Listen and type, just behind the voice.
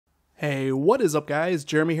Hey, what is up guys?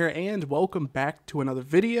 Jeremy here and welcome back to another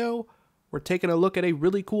video. We're taking a look at a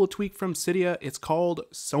really cool tweak from Cydia. It's called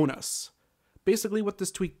Sonus. Basically what this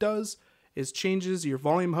tweak does is changes your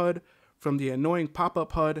volume HUD from the annoying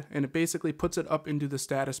pop-up HUD and it basically puts it up into the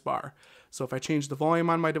status bar. So if I change the volume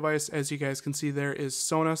on my device, as you guys can see there is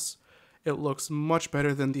Sonus. It looks much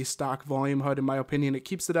better than the stock volume HUD in my opinion. It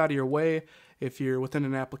keeps it out of your way if you're within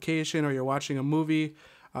an application or you're watching a movie.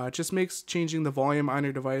 It just makes changing the volume on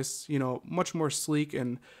your device, much more sleek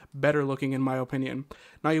and better looking in my opinion.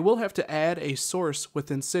 Now you will have to add a source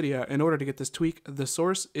within Cydia in order to get this tweak. The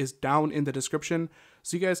source is down in the description,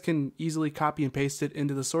 so you guys can easily copy and paste it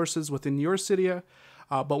into the sources within your Cydia.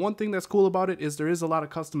 But one thing that's cool about it is there is a lot of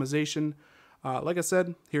customization. Like I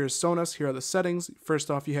said, here's Sonus, here are the settings. First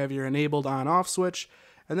off, you have your enabled on-off switch,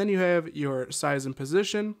 and then you have your size and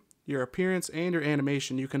position, your appearance, and your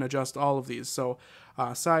animation. You can adjust all of these. So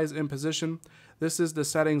size and position, this is the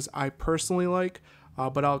settings I personally like,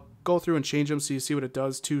 but I'll go through and change them so you see what it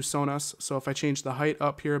does to Sonus. So if I change the height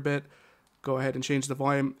up here a bit, go ahead and change the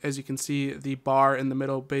volume. As you can see, the bar in the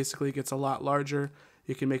middle basically gets a lot larger.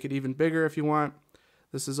 You can make it even bigger if you want.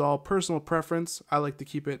 This is all personal preference. I like to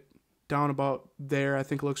keep it down about there. I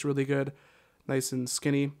think it looks really good, nice and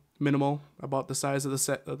skinny. Minimal, about the size of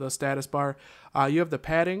the status bar. You have the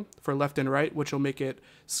padding for left and right, which will make it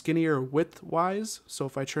skinnier width-wise. So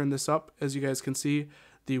if I turn this up, as you guys can see,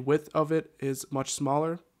 the width of it is much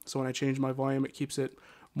smaller. So when I change my volume, it keeps it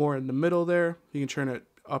more in the middle there. You can turn it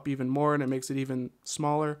up even more, and it makes it even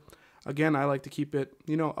smaller. Again, I like to keep it,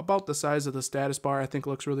 about the size of the status bar. I think it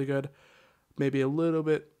looks really good. Maybe a little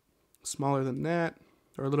bit smaller than that,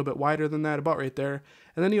 or a little bit wider than that, about right there.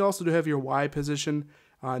 And then you also do have your Y position.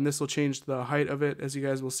 And this will change the height of it, as you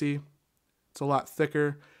guys will see. It's a lot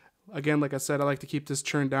thicker. Again, like I said, I like to keep this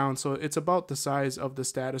turned down, so it's about the size of the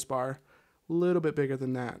status bar. A little bit bigger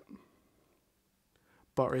than that.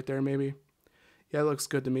 About right there, maybe. Yeah, it looks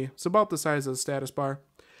good to me. It's about the size of the status bar.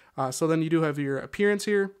 So then you do have your appearance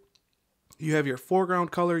here. You have your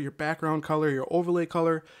foreground color, your background color, your overlay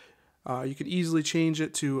color. You can easily change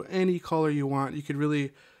it to any color you want. You could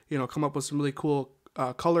really, come up with some really cool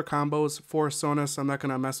color combos for Sonus. I'm not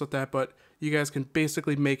going to mess with that, but you guys can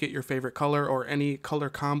basically make it your favorite color or any color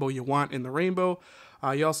combo you want in the rainbow.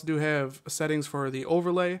 You also do have settings for the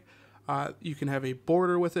overlay. You can have a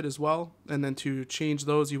border with it as well, and then to change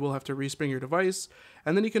those you will have to respring your device.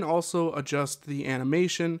 And then you can also adjust the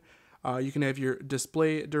animation. You can have your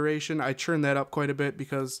display duration. I turned that up quite a bit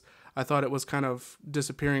because I thought it was kind of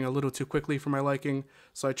disappearing a little too quickly for my liking.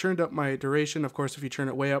 So I turned up my duration. Of course, if you turn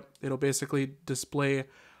it way up, it'll basically display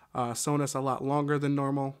Sonus a lot longer than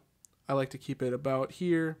normal. I like to keep it about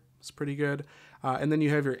here. It's pretty good. And then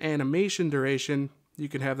you have your animation duration. You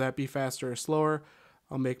can have that be faster or slower.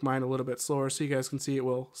 I'll make mine a little bit slower so you guys can see it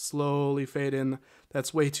will slowly fade in.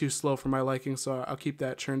 That's way too slow for my liking, so I'll keep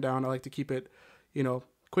that turned down. I like to keep it,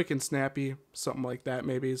 quick and snappy. Something like that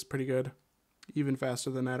maybe is pretty good. Even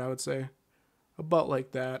faster than that, I would say. About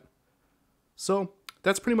like that. So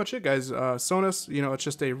that's pretty much it, guys. Sonus, it's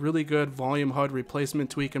just a really good volume HUD replacement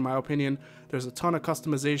tweak in my opinion. There's a ton of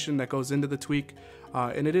customization that goes into the tweak,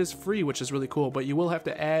 and it is free, which is really cool, but you will have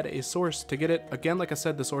to add a source to get it. Again, like I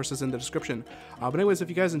said, the source is in the description. But anyways, if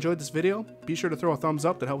you guys enjoyed this video, be sure to throw a thumbs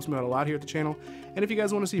up. That helps me out a lot here at the channel. And if you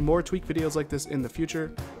guys want to see more tweak videos like this in the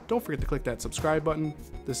future, don't forget to click that subscribe button.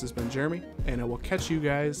 This has been Jeremy, and I will catch you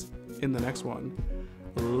guys in the next one.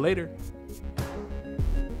 Later.